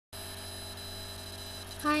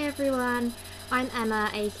Hi everyone, I'm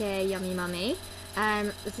Emma, aka Yummy Mummy.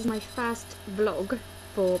 This is my first vlog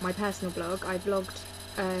for my personal blog. I vlogged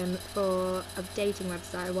for a dating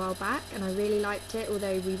website a while back and I really liked it,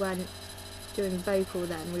 although we weren't doing vocal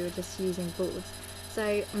then, we were just using boards. So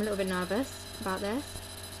I'm a little bit nervous about this,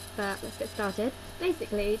 but let's get started.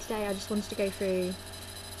 Basically today I just wanted to go through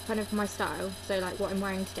kind of my style, so like what I'm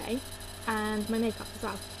wearing today, and my makeup as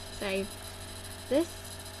well. So this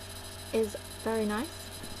is very nice.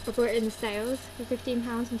 I bought it in the sales for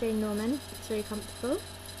 £15 from Jane Norman. It's really comfortable.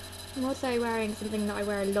 I'm also wearing something that I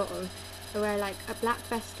wear a lot of. I wear like a black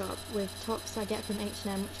vest top with tops I get from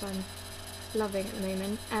H&M, which I'm loving at the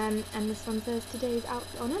moment. And this one says today's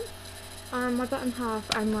outfit on it. My bottom half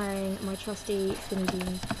I'm wearing my trusty skinny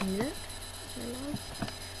jeans look, which I love.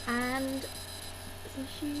 And some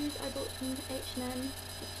shoes I bought from H&M,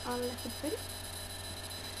 which are leopard print.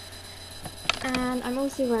 And I'm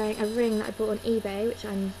also wearing a ring that I bought on eBay, which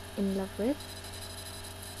I'm in love with.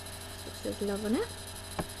 It says love on it.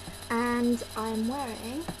 And I'm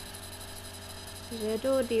wearing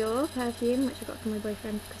J'adore Dior perfume, which I got from my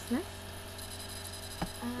boyfriend for Christmas.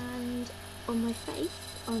 And on my face,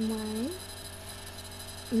 I'm wearing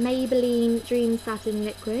Maybelline Dream Satin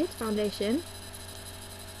Liquid Foundation.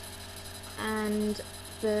 And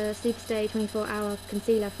the Superstay 24-hour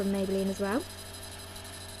concealer from Maybelline as well.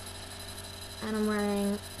 And I'm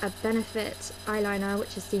wearing a Benefit eyeliner,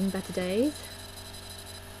 which has seen better days.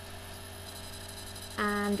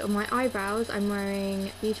 And on my eyebrows, I'm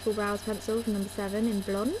wearing Beautiful Brows Pencil from number 7 in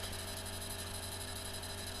blonde.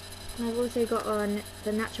 And I've also got on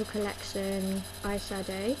the Natural Collection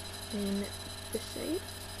eyeshadow in this shade.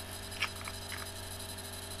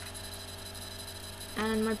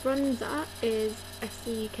 And my bronzer is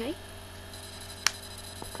FC UK.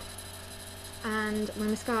 And my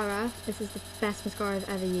mascara, this is the best mascara I've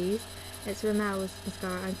ever used. It's Rimmel's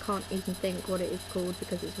mascara. I can't even think what it is called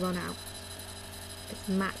because it's run out. It's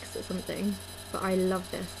Max or something, but I love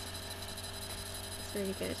this. It's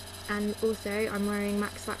really good. And also I'm wearing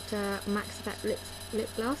Max Factor Max Effect lip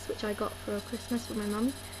gloss, which I got for Christmas for my mum,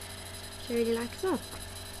 which I really like as well.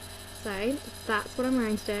 So that's what I'm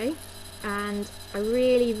wearing today, and I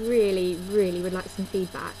really would like some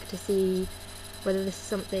feedback to see whether this is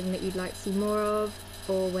something that you'd like to see more of,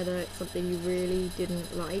 or whether it's something you really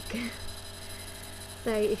didn't like.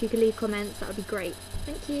 So if you could leave comments, that would be great.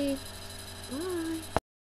 Thank you. Bye.